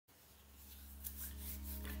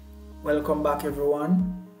Welcome back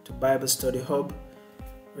everyone to Bible Study Hub.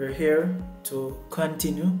 We're here to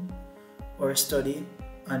continue our study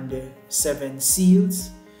on the 7 seals.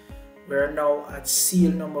 We're now at seal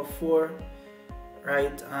number 4,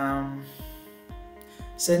 right?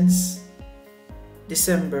 Since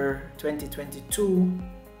December 2022,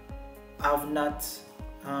 I've not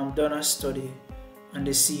done a study on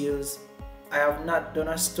the seals. I have not done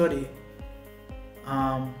a study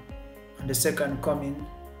on the second coming.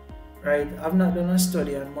 Right, I've not done a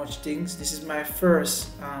study on much things. This is my first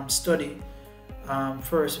study,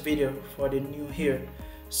 first video for the new year.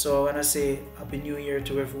 So I want to say Happy New Year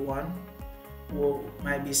to everyone who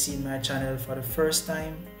might be seeing my channel for the first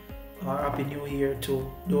time, or Happy New Year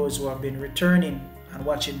to those who have been returning and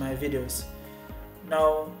watching my videos.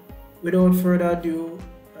 Now, without further ado,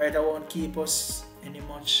 right, I won't keep us any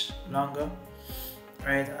much longer.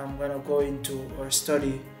 Right, I'm gonna go into our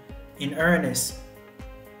study in earnest.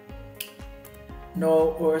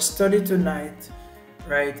 Now, our study tonight,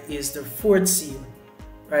 right, is the 4th seal,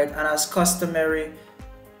 right? And as customary,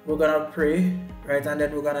 we're gonna pray, right, and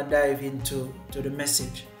then we're gonna dive into the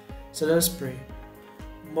message. So let's pray.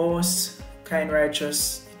 Most kind,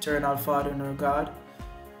 righteous, eternal Father and our God,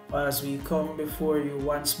 as we come before you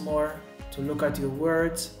once more to look at your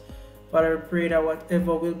words, Father, I pray that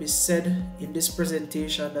whatever will be said in this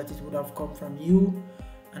presentation, that it would have come from you,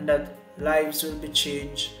 and that lives will be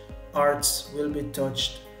changed, hearts will be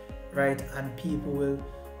touched, right, and people will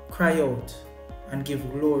cry out and give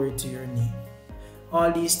glory to your name. All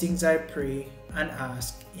these things I pray and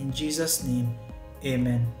ask in Jesus' name.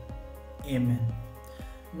 Amen. Amen.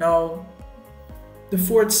 Now, the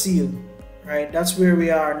 4th seal, right, that's where we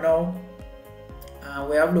are now.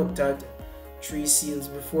 We have looked at 3 seals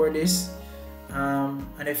before this,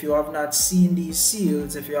 and if you have not seen these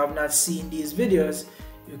seals, if you have not seen these videos,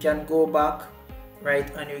 you can go back,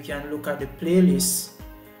 right, and you can look at the playlist,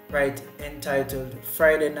 right, entitled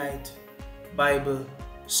Friday Night Bible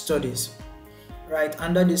Studies. Right,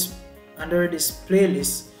 under this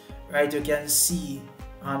playlist, right, you can see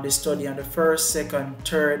the study on the 1st, 2nd,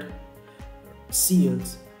 3rd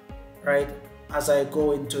seals, right, as I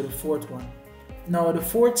go into the 4th one. Now, the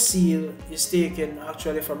 4th seal is taken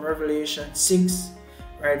actually from Revelation 6,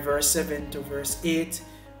 right, verse 7 to verse 8,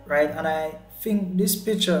 right, and I think this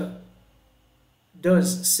picture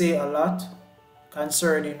does say a lot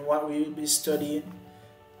concerning what we will be studying,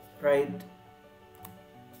 right?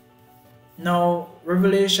 Now,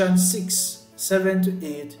 Revelation 6, 7 to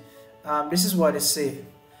 8, this is what it says.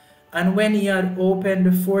 And when he had opened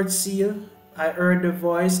the 4th seal, I heard the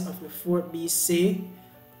voice of the 4th beast say,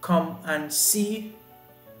 Come and see.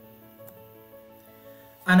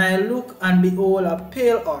 And I looked, and behold, a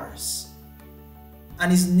pale horse,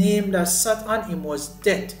 and his name that sat on him was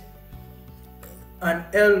Death, and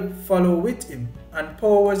hell followed with him, and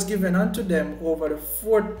power was given unto them over the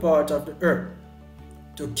 4th part of the earth,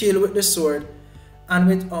 to kill with the sword, and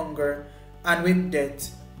with hunger, and with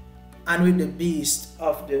death, and with the beasts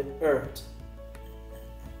of the earth.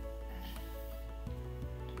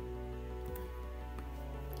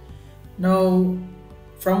 Now,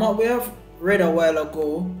 from what we have read a while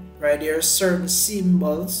ago, right, there are certain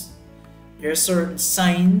symbols, there are certain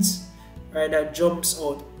signs, right, that jumps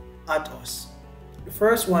out at us. The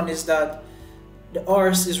first one is that the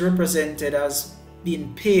horse is represented as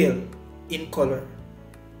being pale in color,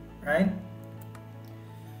 right?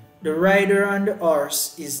 The rider on the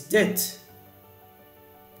horse is Death,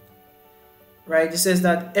 right? It says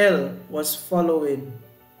that hell was following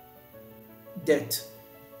Death.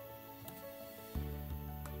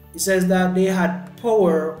 It says that they had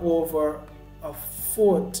power over a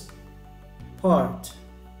 4th part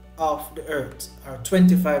of the earth, or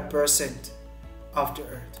 25% of the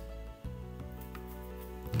earth.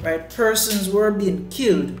 Right, persons were being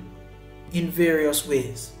killed in various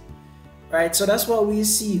ways. Right, so that's what we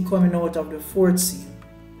see coming out of the 4th seal.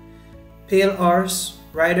 Pale horse,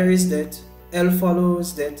 rider is Death, hell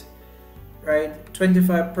follows Death. Right,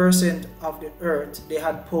 25% of the earth they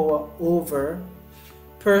had power over.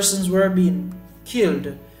 Persons were being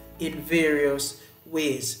killed in various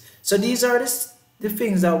ways. So these are the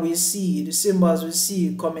things that we see, the symbols we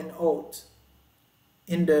see coming out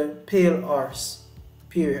in the pale horse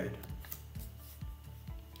period.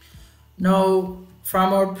 Now,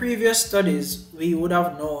 from our previous studies, we would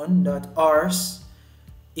have known that horse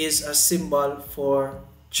is a symbol for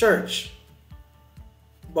church.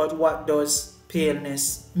 But what does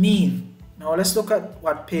paleness mean? Now let's look at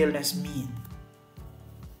what paleness means.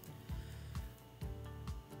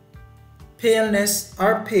 Paleness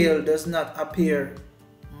or pale does not appear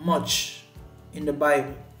much in the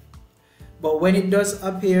Bible. but when it does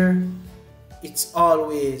appear, it's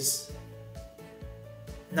always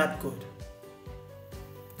not good.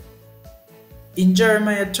 In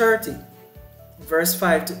Jeremiah 30, verse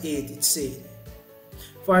 5 to 8, it says,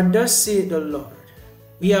 "For thus saith the Lord,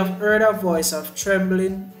 we have heard a voice of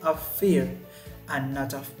trembling, of fear, and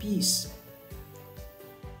not of peace."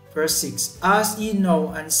 Verse 6, "Ask ye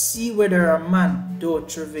now, and see whether a man doth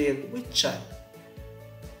travail with child.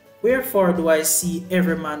 Wherefore do I see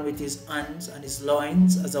every man with his hands and his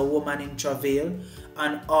loins as a woman in travail,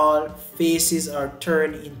 and all faces are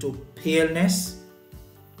turned into paleness?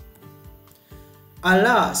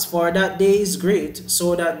 Alas, for that day is great,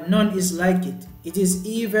 so that none is like it. It is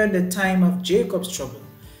even the time of Jacob's trouble,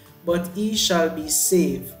 but he shall be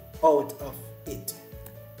saved out of it.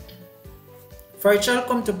 For it shall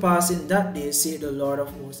come to pass in that day, saith the Lord of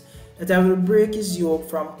hosts, that I will break his yoke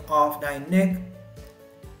from off thy neck,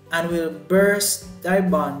 and will burst thy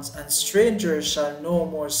bonds, and strangers shall no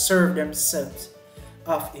more serve themselves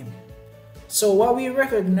of him." So what we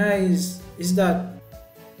recognize is that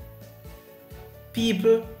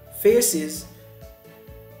people faces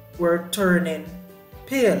were turning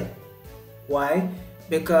pale. Why?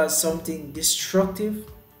 Because something destructive,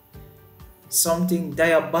 something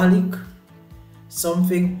diabolic,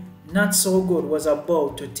 something not so good was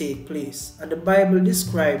about to take place. And the Bible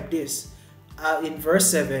described this in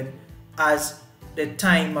verse 7 as the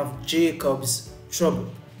time of Jacob's trouble.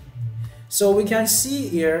 So we can see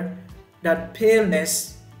here that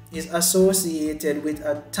paleness is associated with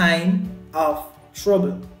a time of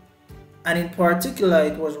trouble, and in particular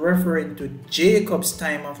it was referring to Jacob's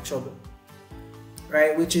time of trouble,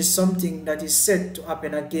 right, which is something that is set to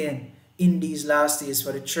happen again in these last days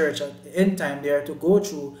for the church. At the end time, they are to go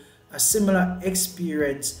through a similar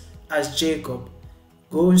experience as Jacob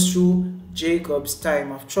goes through Jacob's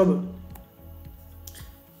time of trouble.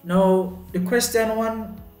 Now the question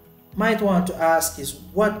one might want to ask is,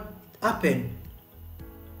 what happened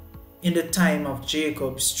in the time of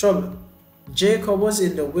Jacob's trouble? Jacob was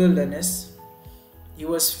in the wilderness. He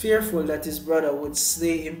was fearful that his brother would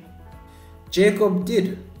slay him. Jacob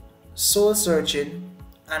did soul searching,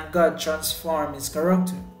 and God transformed his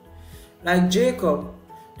character. Like Jacob,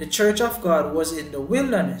 the church of God was in the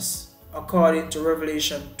wilderness, according to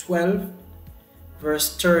Revelation 12,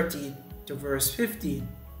 verse 13 to verse 15.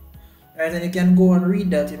 Right, and you can go and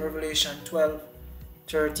read that in Revelation 12,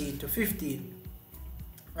 13 to 15.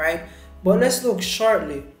 Right, but let's look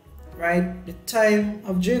shortly. Right, the time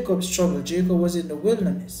of Jacob's trouble, Jacob was in the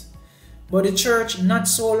wilderness, but the church not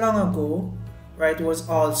so long ago, right, was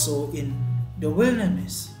also in the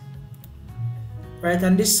wilderness. Right,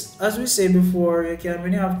 and this, as we say before, you can,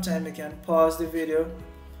 when you have time, you can pause the video,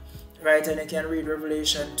 right, and you can read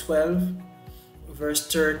Revelation 12, verse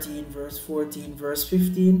 13, verse 14, verse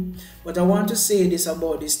 15. But I want to say this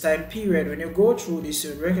about this time period. When you go through this,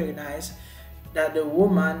 you recognize that the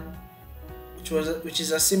woman, which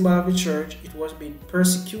is a symbol of the church, it was being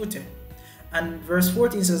persecuted. And verse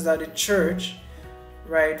 14 says that the church,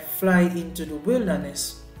 right, fly into the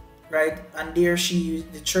wilderness, right, and there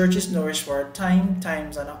the church is nourished for a time,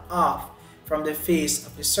 times and a half from the face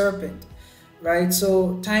of the serpent, right?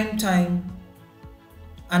 So time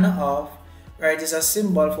and a half, right, is a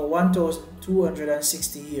symbol for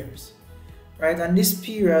 1260 years, right? And this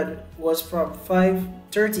period was from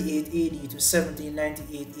 538 AD to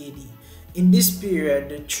 1798 AD. In this period,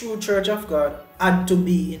 the true church of God had to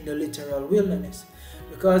be in the literal wilderness,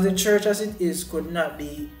 because the church as it is could not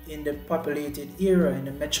be in the populated area, in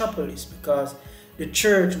the metropolis, because the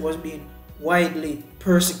church was being widely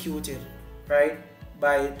persecuted, right,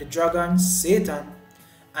 by the dragon, Satan,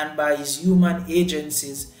 and by his human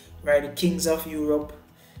agencies, right, the kings of Europe,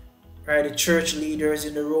 right, the church leaders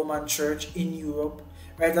in the Roman church in Europe,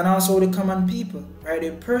 right, and also the common people, right.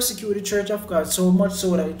 They persecute the church of God so much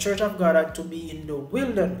so that the church of God had to be in the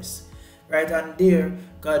wilderness, right, and there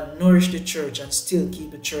God nourished the church and still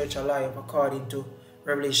keep the church alive, according to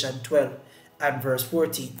Revelation 12 and verse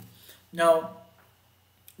 14. Now,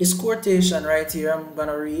 this quotation right here, I'm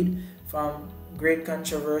gonna read from Great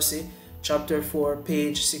Controversy, chapter 4,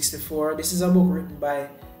 page 64. This is a book written by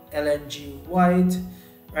Ellen G. White,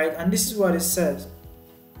 right, and this is what it says: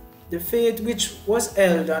 "The faith which was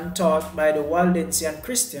held and taught by the Waldensian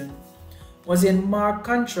Christian was in marked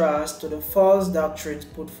contrast to the false doctrines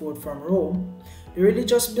put forth from Rome. The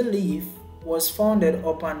religious belief was founded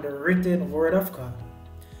upon the written word of God,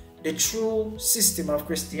 the true system of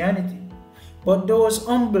Christianity. But those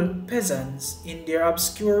humble peasants in their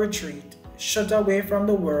obscure retreat, shut away from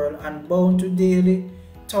the world and bound to daily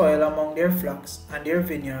toil among their flocks and their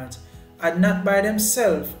vineyards, had not by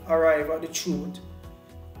themselves arrived at the truth.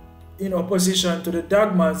 in opposition to the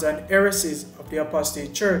dogmas and heresies of the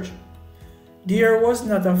apostate church. Theirs was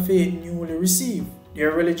not a faith newly received.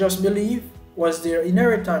 Their religious belief was their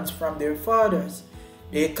inheritance from their fathers.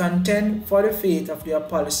 They contend for the faith of the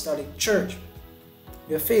apostolic church,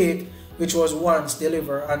 the faith which was once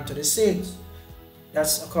delivered unto the saints.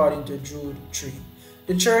 That's according to Jude 3.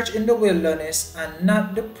 The church in the wilderness, and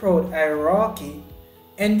not the proud hierarchy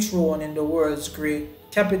enthroned in the world's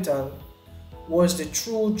great capital, was the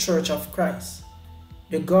true church of Christ,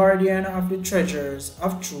 the guardian of the treasures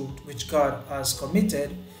of truth which God has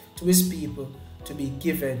committed to his people to be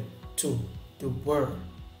given to the world.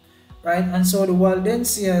 Right? And so the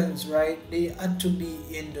Waldensians, right, they had to be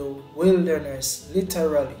in the wilderness,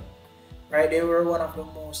 literally. Right? They were one of the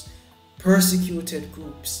most persecuted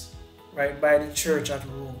groups, right, by the church at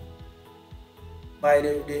Rome, by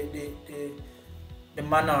the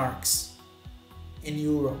monarchs in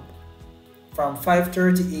Europe from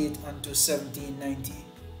 538 until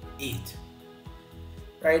 1798.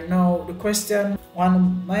 Right now, the question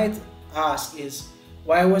one might ask is,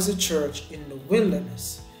 why was the church in the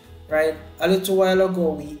wilderness? Right? A little while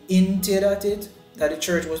ago, we hinted at it, that the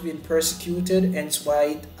church was being persecuted, hence why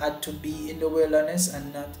it had to be in the wilderness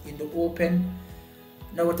and not in the open.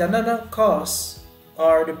 Now, with another cause,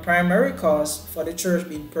 or the primary cause for the church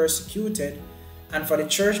being persecuted and for the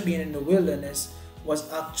church being in the wilderness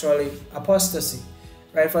was actually apostasy.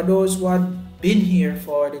 Right? For those who had been here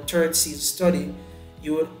for the third seal study,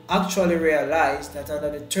 you would actually realize that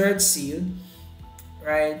under the third seal,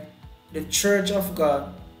 right, the church of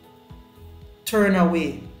God turned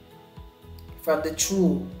away from the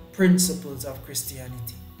true principles of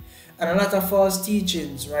Christianity. And a lot of false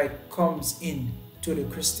teachings, right, comes in to the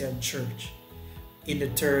Christian church in the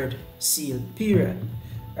third seal period.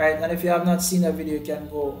 Right? And if you have not seen that video, you can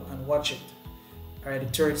go and watch it. Right, the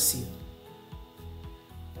third seal.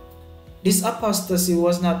 This apostasy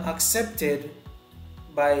was not accepted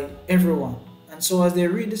by everyone. And so as they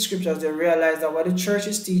read the scriptures, they realize that what the church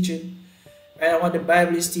is teaching, right, and what the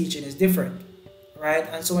Bible is teaching is different. Right?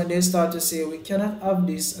 And so when they start to say, we cannot have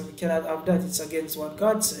this and we cannot have that, it's against what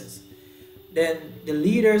God says, then the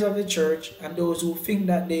leaders of the church and those who think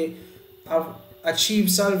that they have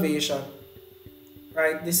achieved salvation,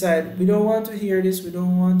 right, decide, we don't want to hear this, we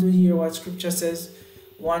don't want to hear what scripture says,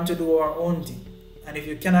 we want to do our own thing. And if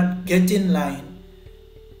you cannot get in line,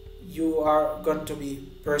 you are going to be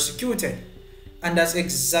persecuted. And that's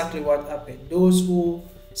exactly what happened. Those who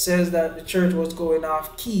says that the church was going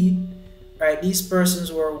off key, right, these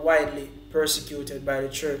persons were widely persecuted by the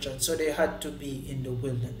church, and so they had to be in the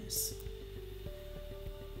wilderness.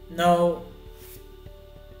 Now,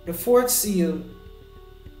 the fourth seal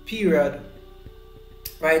period,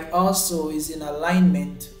 right, also is in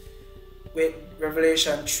alignment with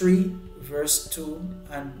Revelation 3 verse 2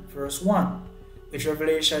 and verse 1, which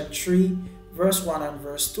Revelation 3 verse 1 and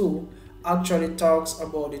verse 2 actually talks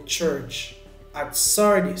about the church at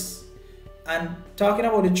Sardis. And talking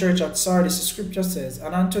about the church at Sardis, the scripture says,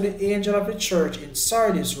 and unto the angel of the church in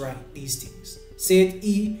Sardis write these things. Saith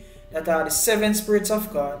he that are the seven spirits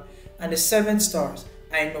of God and the seven stars.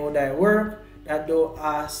 I know thy work, that thou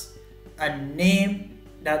hast a name,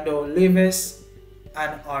 that thou livest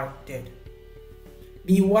and art dead.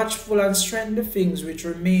 Be watchful and strengthen the things which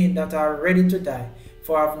remain that are ready to die,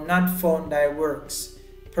 for I have not found thy works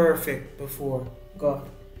perfect before God.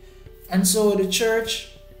 And so the church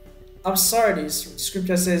of Sardis,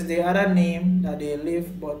 scripture says they had a name, that they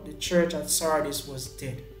live, but the church at Sardis was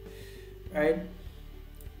dead. Right?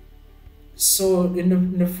 So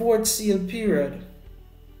in the fourth seal period,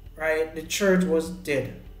 right, the church was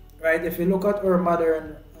dead. Right? If you look at our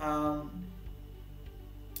modern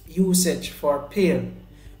usage for pale,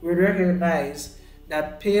 we recognize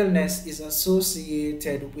that paleness is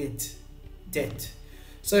associated with death.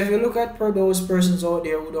 So if you look at for those persons out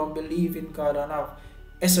there who don't believe in God and have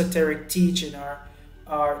esoteric teaching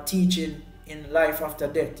or teaching in life after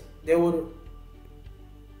death, they would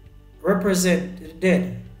represent the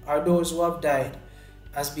dead or those who have died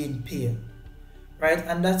as being pale. Right?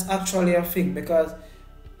 And that's actually a thing, because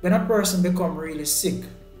when a person becomes really sick,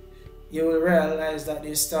 you will realize that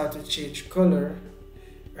they start to change color,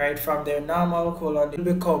 right, from their normal color. They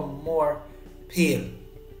become more pale.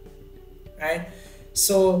 Right?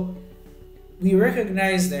 So we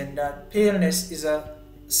recognize then that paleness is a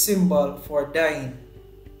symbol for dying,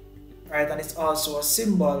 right? And it's also a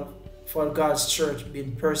symbol for God's church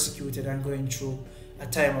being persecuted and going through a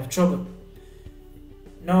time of trouble.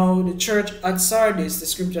 Now, the church at Sardis, the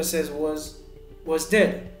scripture says, was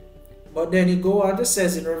dead. But then it goes on to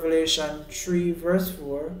says in Revelation 3 verse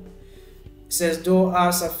 4, It says, though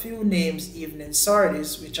as a few names even in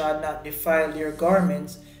Sardis, which had not defiled their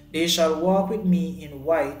garments, they shall walk with me in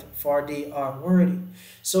white, for they are worthy.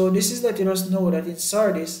 So this is letting us know that in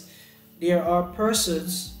Sardis, there are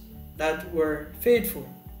persons that were faithful.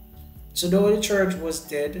 So though the church was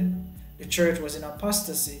dead, the church was in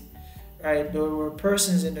apostasy, right? There were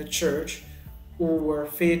persons in the church who were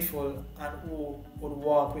faithful and who would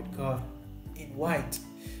walk with God in white.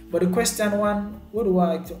 But the question one would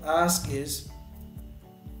like to ask is,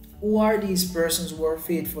 who are these persons who are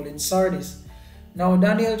faithful in Sardis? Now,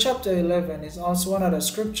 Daniel chapter 11 is also another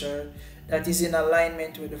scripture that is in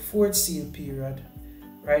alignment with the fourth seal period,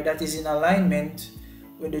 right? That is in alignment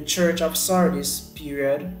with the church of Sardis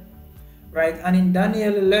period, right? And in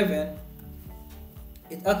Daniel 11,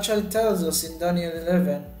 it actually tells us in Daniel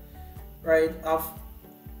 11, right, of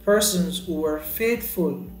persons who were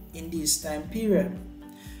faithful in this time period.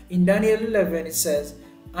 In Daniel 11, it says,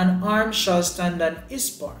 an arm shall stand on his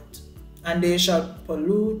part, and they shall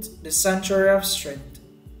pollute the sanctuary of strength,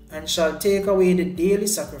 and shall take away the daily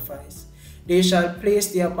sacrifice. They shall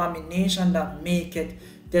place the abomination that maketh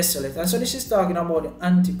desolate. And so this is talking about the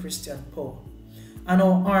anti-Christian power. And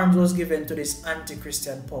how arms was given to this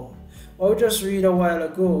anti-Christian power. What we just read a while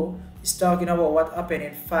ago is talking about what happened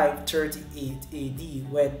in 538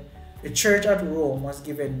 AD when the church at Rome was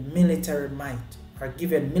given military might, or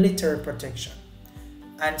given military protection.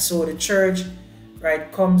 And so the church,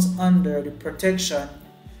 right, comes under the protection,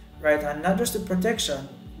 right, and not just the protection,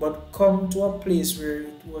 but come to a place where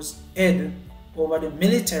it was head over the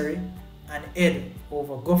military and head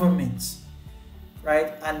over governments,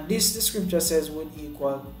 right? And this, the scripture says, would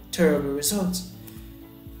equal terrible results.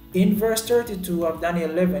 In verse 32 of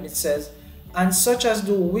Daniel 11, it says, and such as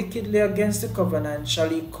do wickedly against the covenant shall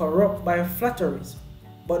he corrupt by flatteries,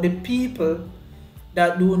 but the people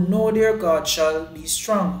that do know their God shall be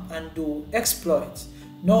strong and do exploits.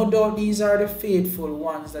 No doubt these are the faithful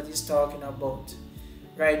ones that he's talking about,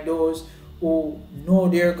 right? Those who know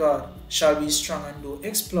their God shall be strong and do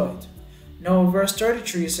exploit. Now verse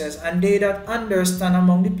 33 says, and they that understand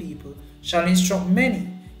among the people shall instruct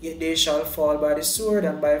many, yet they shall fall by the sword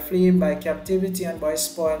and by flame, by captivity and by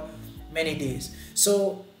spoil many days.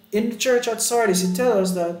 So in the church at Sardis, it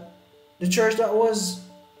tells us that the church that was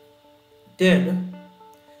dead,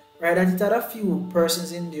 right, that it had a few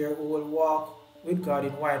persons in there who will walk with God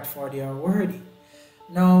in white, for they are worthy.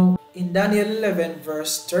 Now, in Daniel 11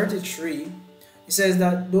 verse 33, it says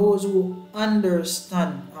that those who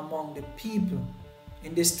understand among the people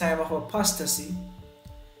in this time of apostasy,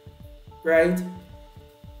 right,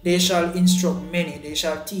 they shall instruct many, they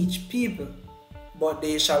shall teach people, but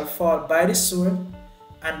they shall fall by the sword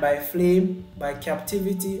and by flame, by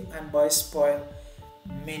captivity and by spoil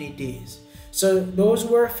many days. So those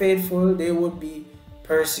who are faithful, they would be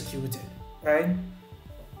persecuted, right?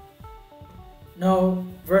 Now,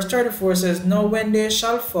 verse 34 says, now when they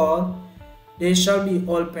shall fall, they shall be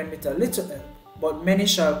opened with a little help, but many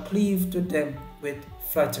shall cleave to them with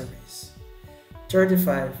flatteries.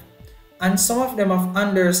 35, and some of them of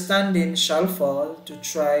understanding shall fall, to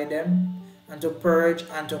try them, and to purge,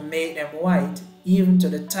 and to make them white, even to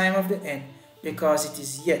the time of the end, because it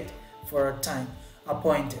is yet for a time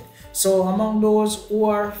appointed. So among those who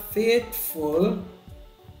are faithful,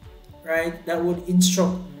 right, that would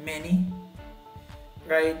instruct many,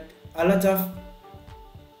 right, a lot of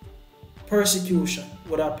persecution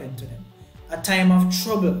would happen to them. A time of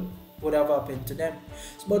trouble would have happened to them.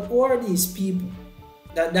 But who are these people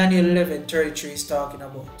that Daniel 11:33 is talking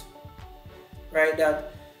about? Right,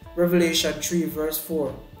 that Revelation 3 verse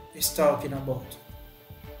 4 is talking about.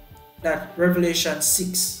 That Revelation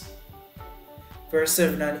 6 verse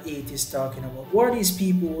 7 and 8 is talking about. Who are these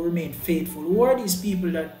people who remain faithful? Who are these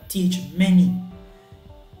people that teach many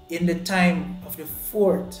in the time of the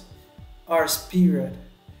fourth Ars period?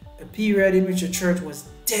 A period in which the church was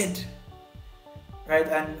dead, right,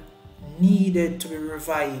 and needed to be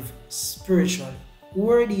revived spiritually.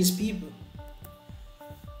 Who are these people?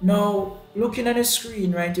 Now, looking at the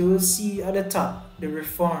screen, right, you will see at the top the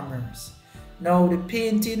reformers. Now, the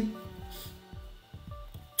painting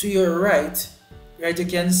to your right, right, you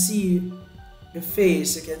can see the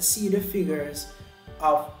face, you can see the figures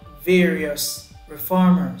of various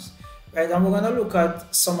reformers, right, and we're going to look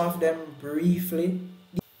at some of them briefly.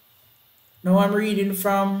 Now I'm reading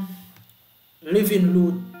from Living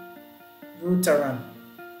Lutheran,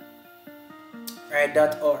 right,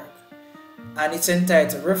 .org, and it's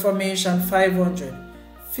entitled Reformation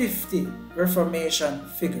 550 Reformation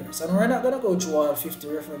Figures. And we're not going to go through all 50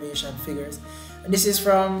 Reformation figures. And this is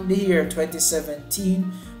from the year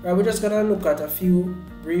 2017, right? We're just going to look at a few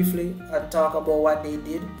briefly and talk about what they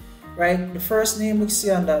did. Right? right? The first name we see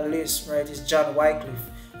on that list, right, is John Wycliffe.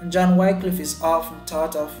 And John Wycliffe is often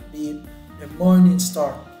thought of being the morning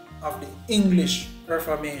star of the English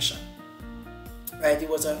Reformation, right? He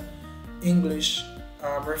was an English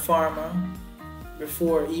reformer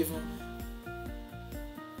before even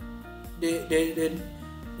the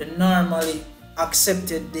normally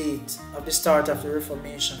accepted date of the start of the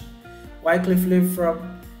Reformation. Wycliffe lived from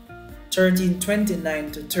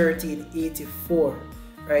 1329 to 1384,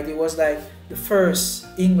 right? He was like the first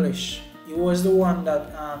English. He was the one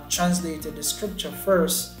that translated the scripture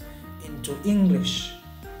first into English.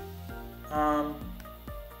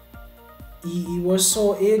 He was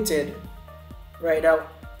so hated, right, that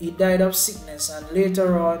he died of sickness, and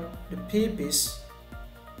later on the papists,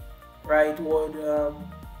 right, would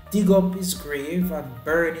dig up his grave and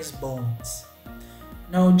burn his bones.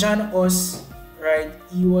 Now John Huss, right,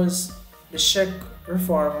 he was the Czech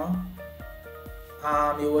reformer.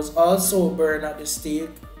 He was also burned at the stake,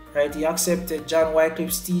 right? He accepted John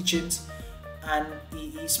Wycliffe's teachings, and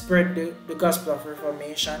he spread the gospel of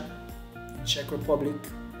Reformation in Czech Republic,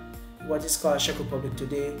 what is called Czech Republic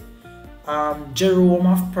today. Jerome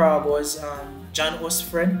of Prague was John Huss'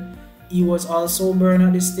 friend. He was also burned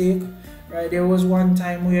at the stake, right? There was one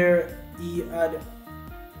time where he had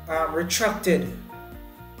retracted,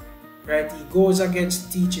 right? He goes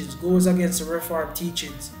against teachings, goes against the Reformed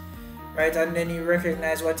teachings, right? And then he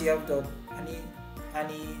recognized what he have done, and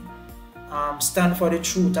he stand for the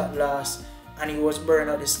truth at last, and he was burned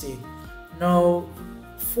at the stake. Now,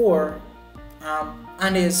 for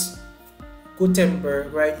Hannes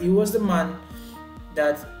Gutenberg, right? He was the man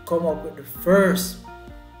that come up with the first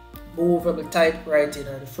movable typewriting,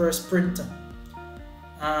 or the first printer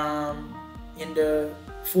in the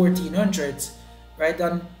 1400s, right?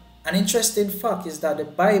 And an interesting fact is that the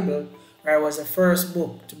Bible, right, was the first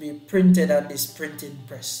book to be printed on this printing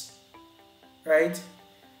press, right?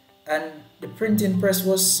 And the printing press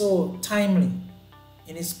was so timely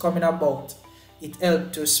in its coming about. It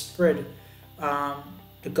helped to spread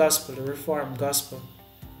the gospel, the Reformed gospel.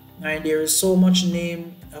 And there is so much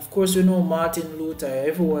name. Of course, we know Martin Luther.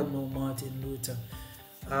 Everyone know Martin Luther.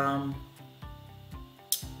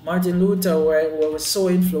 Martin Luther was so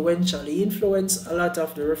influential. He influenced a lot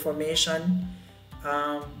of the Reformation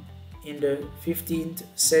in the 15th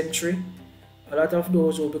century. A lot of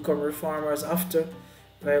those who become reformers after,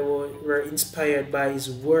 right, were inspired by his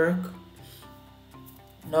work.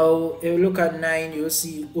 Now, if you look at 9, you'll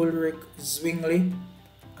see Ulrich Zwingli.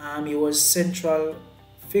 He was central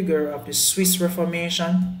figure of the Swiss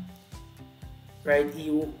Reformation, right? He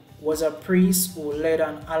was a priest who led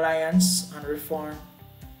an alliance and reform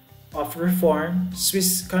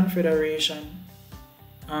Swiss Confederation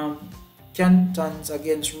cantons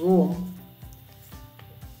against Rome.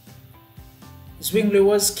 Zwingli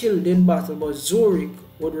was killed in battle, but Zurich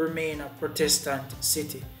would remain a Protestant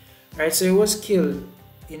city, right? So he was killed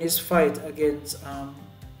in his fight against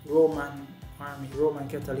Roman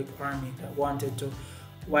Catholic army that wanted to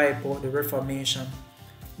wipe out the Reformation.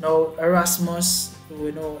 Now Erasmus,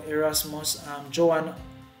 we know Erasmus, Johann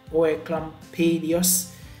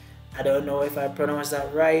Oeclampadius, I don't know if I pronounced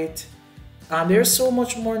that right. There's so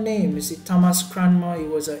much more names. You see Thomas Cranmer, he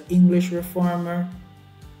was an English reformer.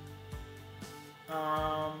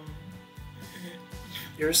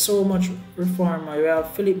 There's so much reformer. We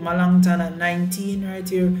have Philip Melanchthon at 19 right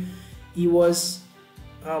here. He was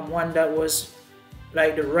one that was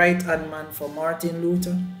like the right hand man for Martin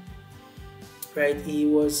Luther, right? He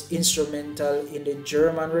was instrumental in the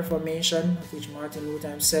German Reformation, of which Martin Luther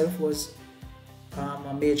himself was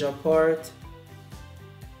a major part.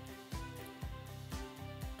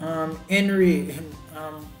 Henry,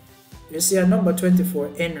 you see at number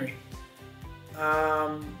 24, Henry,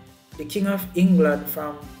 the King of England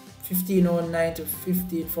from 1509 to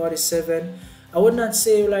 1547. I would not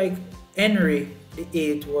say like Henry the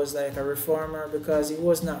 8th was like a reformer, because he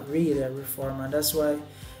was not really a reformer. That's why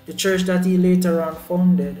the church that he later on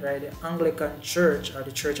founded, right, the Anglican Church, or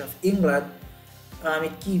the Church of England,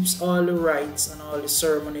 it keeps all the rites and all the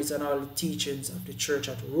ceremonies and all the teachings of the church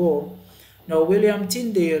at Rome. Now William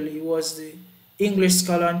Tyndale, he was the English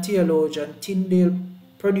scholar and theologian. Tyndale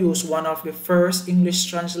produced one of the first English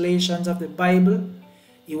translations of the Bible.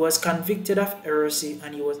 He was convicted of heresy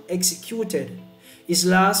and he was executed. His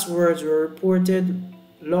last words were reported,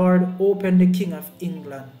 "Lord, open the King of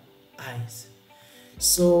England eyes."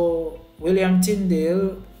 So William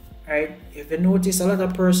Tyndale, right, if you notice, a lot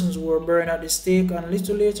of persons were burned at the stake, and a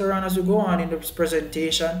little later on as we go on in this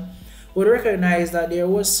presentation, we'll recognize that there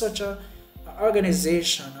was such a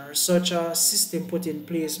organization or such a system put in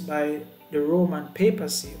place by the Roman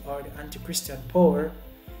papacy, or the anti-Christian power,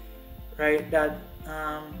 right, that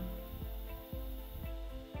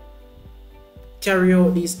carry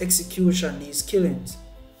out these execution, these killings.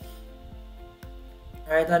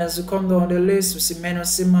 Right, and as we come down the list, we see Menno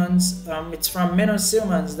Simons. It's from Menno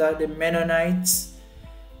Simons that the Mennonites,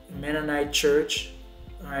 the Mennonite Church,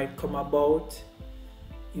 right, come about.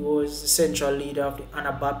 He was the central leader of the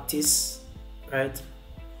Anabaptists, right?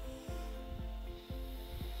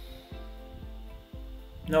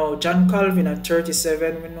 Now, John Calvin at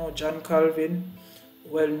 37, we know John Calvin,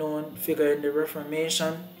 well-known figure in the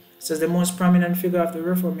Reformation. Says the most prominent figure of the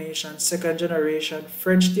Reformation, second generation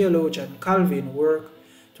French theologian Calvin worked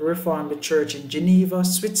to reform the church in Geneva,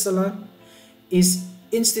 Switzerland. His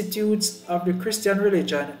institutes of the Christian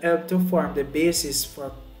religion helped to form the basis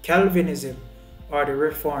for Calvinism or the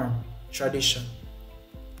Reformed tradition.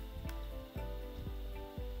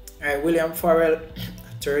 Alright, William Farel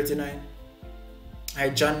at 39.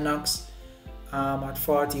 Alright, John Knox at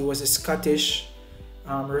 40 was a Scottish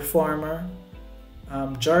reformer.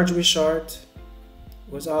 George Wishart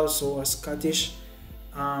was also a Scottish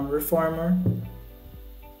reformer.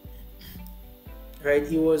 Right,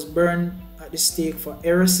 he was burned at the stake for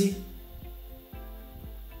heresy.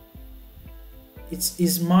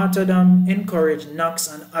 His martyrdom encouraged Knox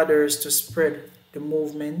and others to spread the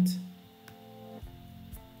movement.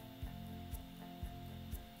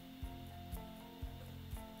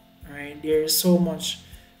 Right, there is so much.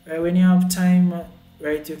 Right, when you have time,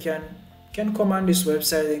 right, you can come on this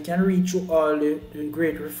website and can read through all the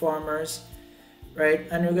great reformers, right,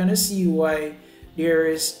 and you're gonna see why there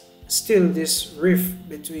is still this rift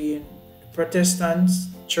between the Protestant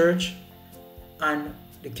church and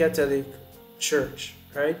the Catholic church,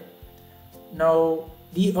 right? Now,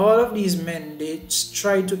 all of these men, they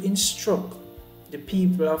try to instruct the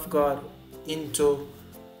people of God into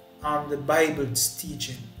the Bible's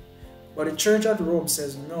teaching. But the church at Rome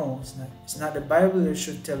says, no, it's not the Bible that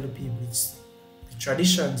should tell the people, it's the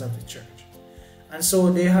traditions of the church. And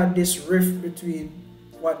so they had this rift between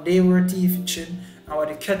what they were teaching and what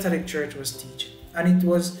the Catholic Church was teaching. And it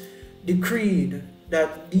was decreed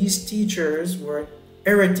that these teachers were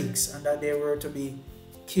heretics and that they were to be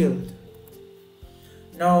killed.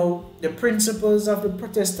 Now, the principles of the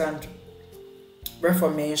Protestant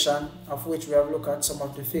Reformation, of which we have looked at some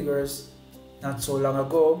of the figures not so long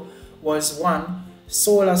ago, was one,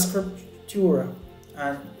 sola scriptura.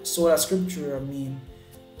 And sola scriptura means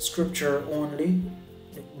scripture only,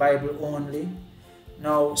 the Bible only.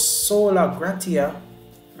 Now, sola gratia,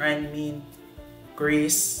 right, mean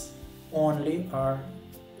grace only or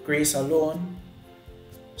grace alone.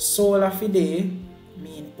 Sola fide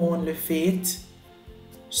mean only faith.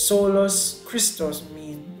 Solus Christus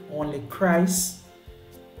mean only Christ.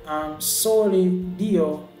 Soli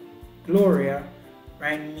Deo Gloria,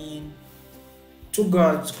 right, mean to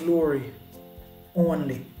God's glory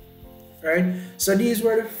only, right? So these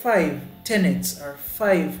were the 5 tenets or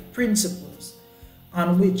 5 principles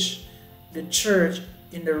on which the church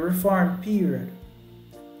in the Reformed period,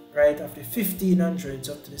 right, of the 1500s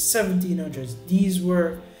up to the 1700s, these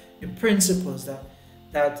were the principles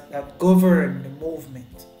that governed the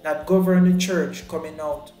movement, that governed the church coming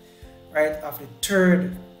out, right, of the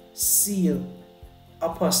 3rd seal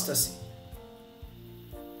apostasy,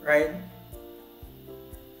 right?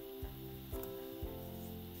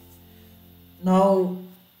 Now,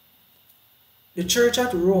 the church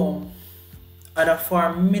at Rome had a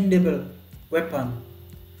formidable weapon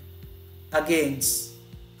against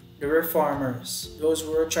the reformers, those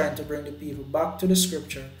who were trying to bring the people back to the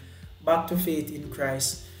scripture, back to faith in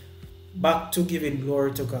Christ, back to giving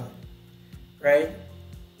glory to God, right?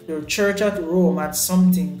 The church at Rome had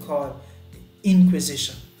something called the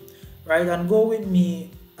Inquisition, right? And go with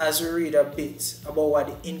me as we read a bit about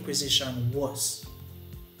what the Inquisition was.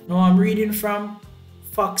 Now I'm reading from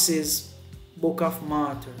Fox's Book of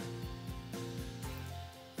Martyrs,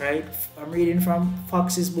 right? I'm reading from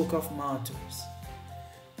Fox's Book of Martyrs.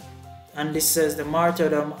 And this says the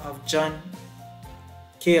martyrdom of John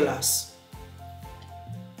Calas.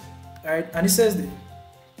 Right? And it says that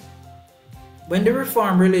when the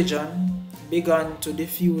Reformed religion began to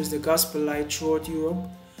diffuse the gospel light throughout Europe,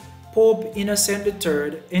 Pope Innocent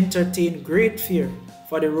III entertained great fear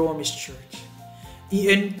for the Romish Church.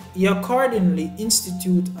 He accordingly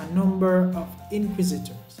instituted a number of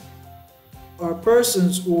inquisitors, or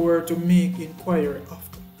persons who were to make inquiry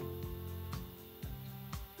after,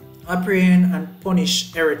 apprehend and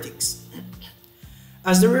punish heretics.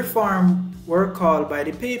 As the Reformed were called by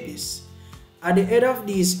the Papists, at the head of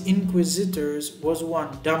these inquisitors was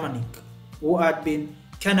one Dominic, who had been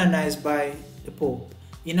canonized by the Pope,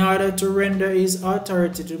 in order to render his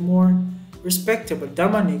authority the more respectable,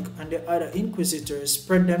 Dominic and the other inquisitors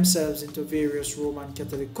spread themselves into various Roman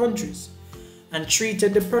Catholic countries and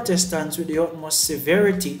treated the Protestants with the utmost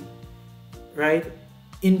severity, right?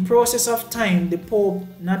 In process of time, the Pope,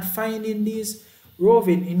 not finding these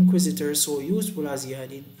roving inquisitors so useful as he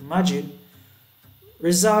had imagined,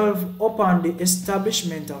 resolved upon the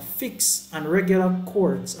establishment of fixed and regular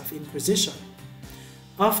courts of inquisition.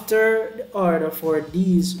 After the order for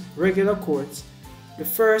these regular courts, the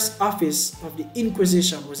first office of the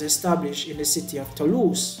Inquisition was established in the city of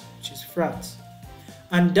Toulouse, which is France,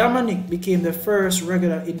 and Dominic became the first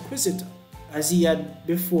regular inquisitor, as he had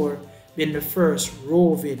before been the first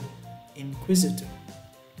roving inquisitor.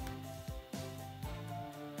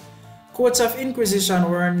 Courts of inquisition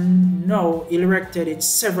were now erected in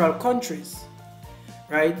several countries,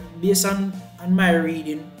 right? Based on my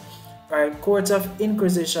reading, right, courts of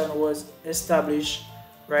inquisition was established,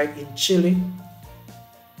 right, in Chile,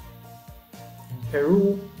 in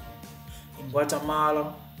Peru, in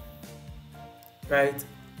Guatemala, right,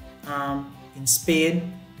 in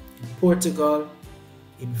Spain, in Portugal,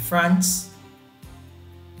 in France,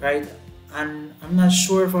 right, and I'm not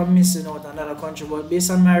sure if I'm missing out another country, but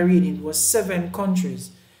based on my reading, it was 7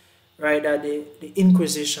 countries, right, that the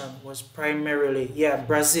Inquisition was primarily,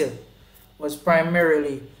 Brazil was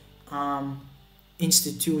primarily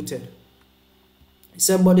instituted. He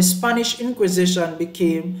said, but the Spanish Inquisition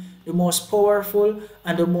became the most powerful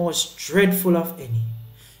and the most dreadful of any.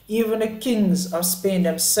 Even the kings of Spain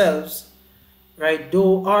themselves, right,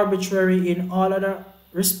 though arbitrary in all other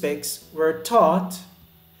respects, were taught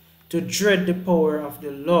to dread the power of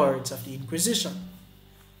the lords of the Inquisition.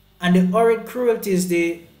 And the horrid cruelties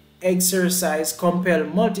they exercise compel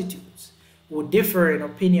multitudes who differ in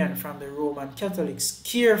opinion from the Roman Catholics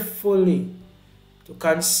carefully to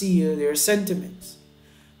conceal their sentiments.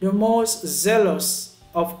 The most zealous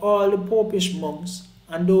of all the popish monks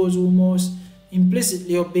and those who most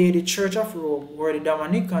implicitly obeyed the Church of Rome were the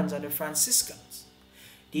Dominicans and the Franciscans.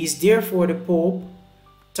 These therefore the Pope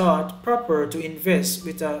thought proper to invest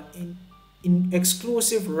with an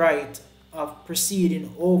exclusive right of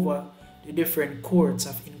proceeding over the different courts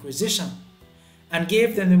of inquisition, and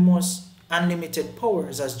gave them the most unlimited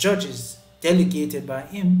powers as judges delegated by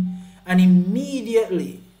him, and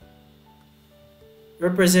immediately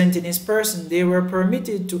representing his person, they were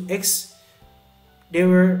permitted to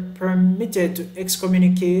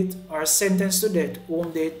excommunicate or sentence to death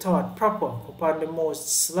whom they thought proper upon the most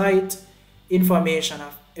slight information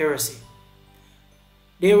of heresy.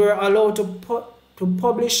 They were allowed to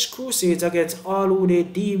publish crusades against all who they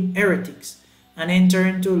deemed heretics, and enter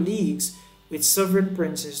into leagues with sovereign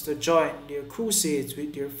princes to join their crusades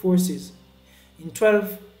with their forces. In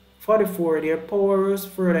 1244, their power was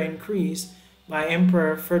further increased by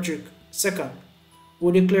Emperor Frederick II,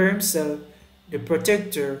 who declared himself the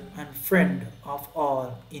protector and friend of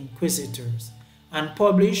all inquisitors, and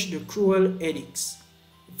published the cruel edicts,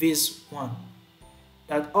 viz. 1.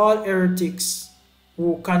 That all heretics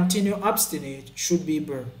who continue obstinate should be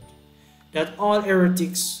burned, that all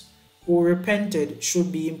heretics who repented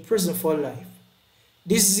should be imprisoned for life.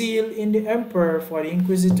 This zeal in the emperor for the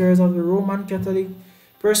inquisitors of the Roman Catholic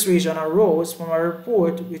persuasion arose from a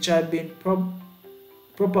report which had been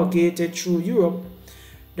propagated through Europe,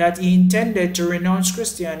 that he intended to renounce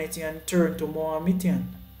Christianity and turn to Mohammedan.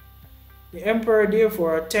 The emperor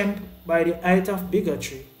therefore attempted by the height of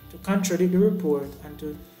bigotry to contradict the report and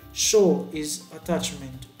to show his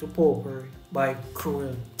attachment to popery by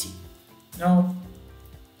cruelty. Now,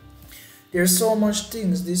 there's so much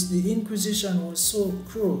things. The Inquisition was so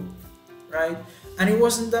cruel, right? And it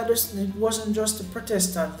wasn't just the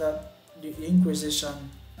Protestant that the Inquisition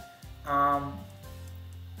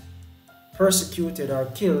persecuted or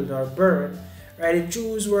killed or burned, right? The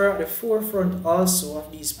Jews were at the forefront also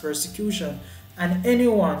of these persecution, and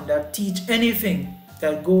anyone that teach anything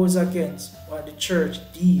that goes against what the church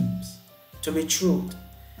deems to be truth,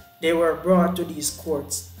 they were brought to these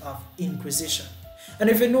courts of inquisition. And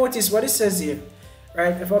if you notice what it says here,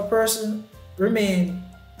 right, if a person remain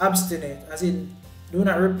abstinent, as in do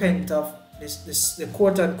not repent of the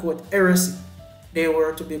quote-unquote heresy, they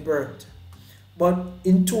were to be burnt. But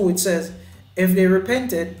in 2 it says, if they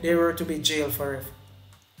repented, they were to be jailed forever.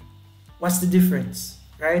 What's the difference,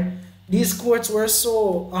 right? These courts were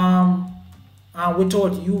so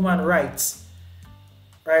without human rights,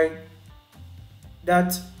 right,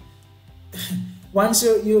 that once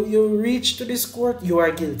you reach to this court, you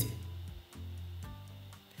are guilty.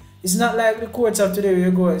 It's not like the courts of today where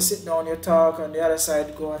you go and sit down, you talk, and the other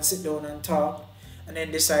side go and sit down and talk, and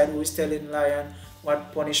then decide who is telling lie and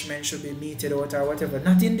what punishment should be meted out or whatever.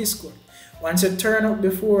 Not in this court. Once you turn up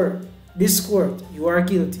before this court, you are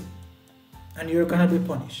guilty and you're gonna be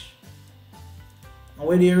punished. And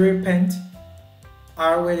whether you repent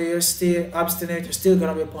or whether you stay abstinent, you're still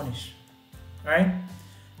gonna be punished. Right?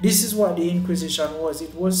 This is what the Inquisition was.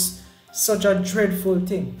 It was such a dreadful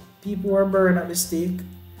thing. People were burned at the stake.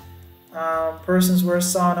 Persons were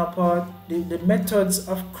sawn apart. The methods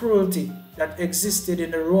of cruelty that existed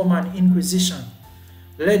in the Roman Inquisition,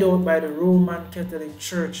 led out by the Roman Catholic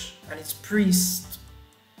Church and its priests,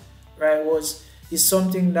 right, is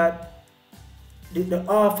something that the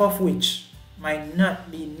half of which might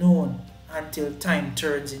not be known until time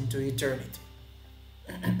turns into eternity.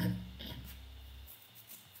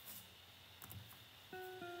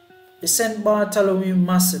 The St. Bartholomew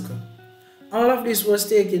Massacre. All of this was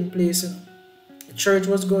taking place. The church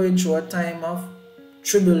was going through a time of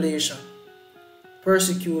tribulation,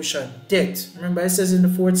 persecution, death. Remember, it says in the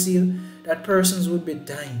fourth seal that persons would be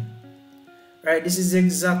dying. Right? This is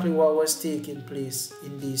exactly what was taking place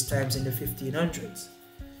in these times in the 1500s.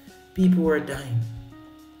 People were dying.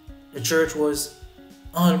 The church was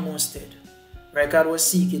almost dead. Right? God was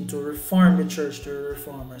seeking to reform the church to the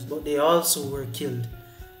reformers, but they also were killed.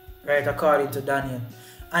 Right? According to Daniel.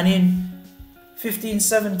 And in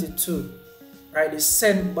 1572, right, the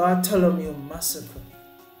St. Bartholomew Massacre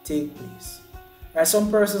take place. Right?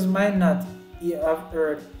 Some persons might not have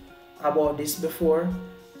heard about this before,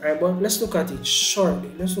 right? But let's look at it shortly.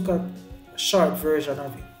 Let's look at a short version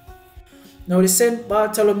of it. Now, the St.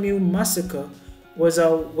 Bartholomew Massacre was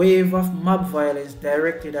a wave of mob violence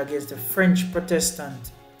directed against the French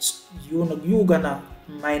Protestant Huguenot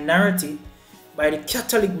minority by the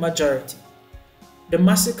Catholic majority. The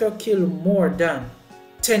massacre killed more than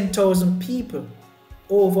 10,000 people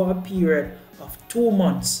over a period of 2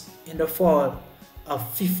 months in the fall of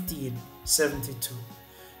 1572.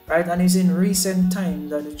 Right? And it's in recent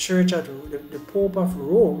times that the Church at the Pope of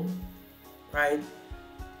Rome, right,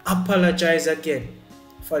 apologized again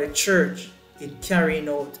for the church in carrying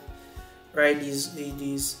out, right,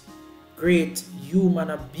 these great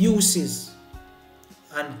human abuses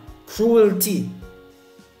and cruelty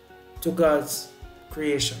to God's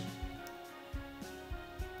creation.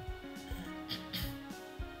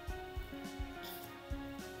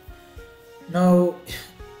 Now,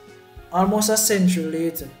 almost a century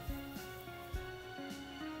later,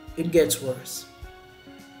 it gets worse.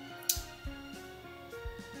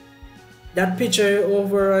 That picture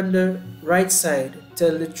over on the right side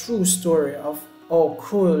tells the true story of how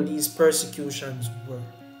cruel these persecutions were.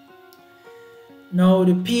 Now,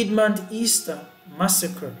 the Piedmont Easter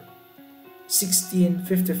Massacre,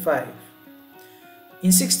 1655.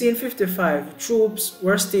 In 1655, troops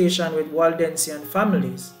were stationed with Waldensian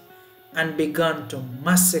families and began to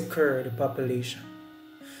massacre the population.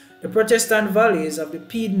 The Protestant valleys of the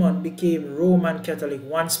Piedmont became Roman Catholic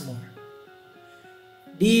once more.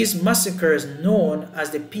 These massacres, known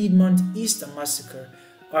as the Piedmont Easter Massacre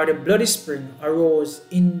or the Bloody Spring, arose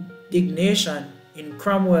indignation in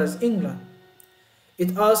Cromwell's England.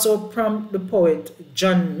 It also prompted the poet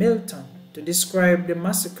John Milton to describe the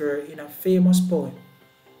massacre in a famous poem.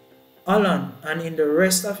 Holland and in the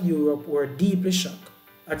rest of Europe were deeply shocked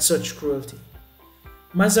at such cruelty.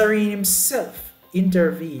 Mazarin himself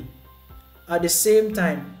intervened. At the same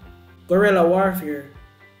time, guerrilla warfare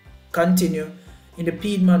continued in the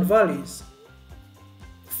Piedmont valleys,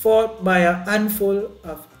 fought by a handful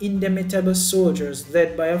of indomitable soldiers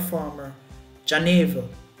led by a farmer, Janevel,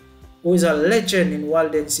 who is a legend in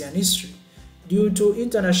Waldensian history. Due to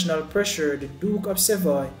international pressure, the Duke of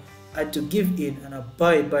Savoy had to give in and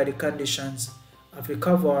abide by the conditions of the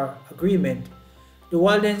Cavour Agreement. The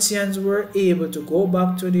Waldensians were able to go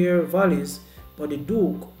back to their valleys, but the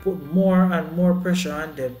Duke put more and more pressure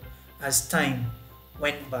on them as time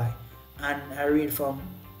went by. And I read from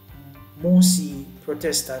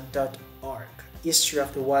moseyprotestant.org, History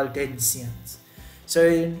of the Waldensians. So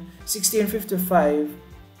in 1655,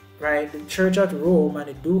 right, the Church at Rome and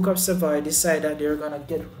the Duke of Savoy decided that they're gonna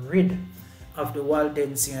get rid of the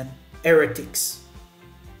Waldensian heretics,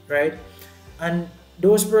 right? And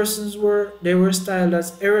those persons were styled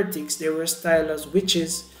as heretics, they were styled as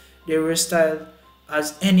witches, they were styled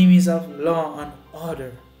as enemies of law and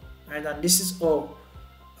order, right? And this is how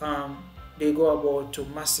they go about to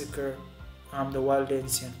massacre the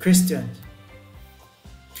Waldensian Christians.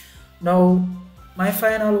 Now, my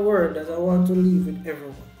final word that I want to leave with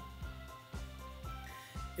everyone.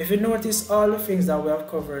 If you notice all the things that we have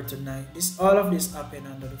covered tonight, all of this happened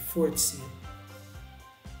under the fourth seal.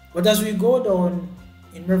 But as we go down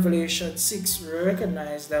in Revelation 6, we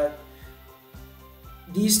recognize that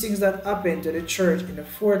these things that happened to the church in the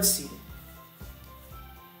fourth seal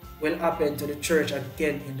will happen to the church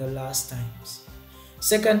again in the last times.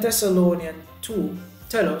 2 Thessalonians 2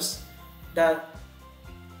 tell us that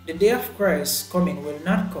the day of Christ's coming will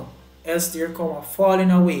not come, else there come a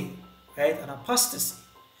falling away, right, an apostasy,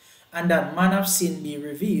 and that man of sin be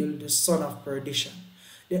revealed, the son of perdition.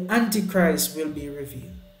 The Antichrist will be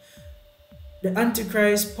revealed. The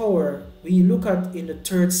Antichrist power we look at in the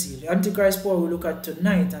third seal. The Antichrist power we look at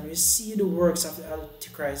tonight, and we see the works of the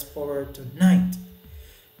Antichrist power tonight.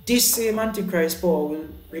 This same Antichrist power will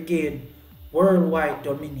regain worldwide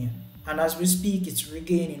dominion. And as we speak, it's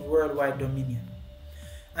regaining worldwide dominion.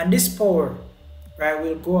 And this power, right,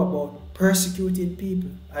 will go about persecuting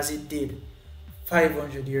people as it did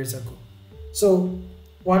 500 years ago. So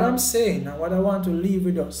what I'm saying and what I want to leave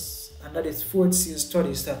with us, and that is fourth seal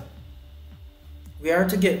study, is that we are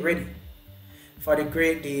to get ready for the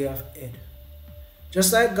great day of Ed.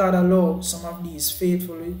 Just like God allowed some of his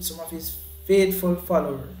faithful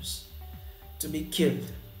followers to be killed,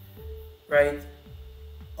 right?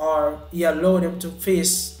 Or he allowed them to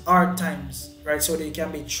face hard times, right? So they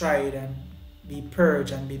can be tried and be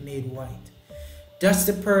purged and be made white. That's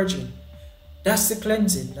the purging. That's the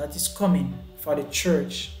cleansing that is coming for the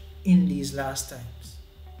church in these last times.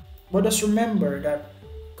 But just remember that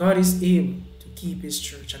God is able to keep his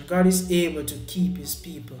church, and God is able to keep his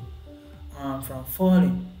people from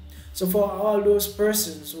falling. So for all those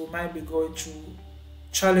persons who might be going through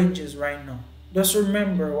challenges right now, just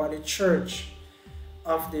remember what the church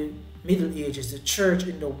of the Middle Ages, the church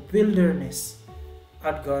in the wilderness,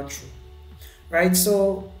 had gone through. Right?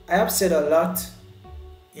 So I have said a lot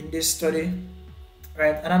in this study,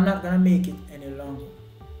 right? And I'm not going to make it any longer.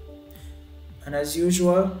 And as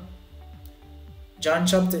usual, John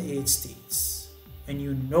chapter 8 states, when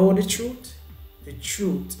you know the truth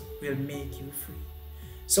will make you free.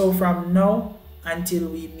 So from now until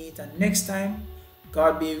we meet and next time,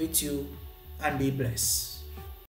 God be with you and be blessed.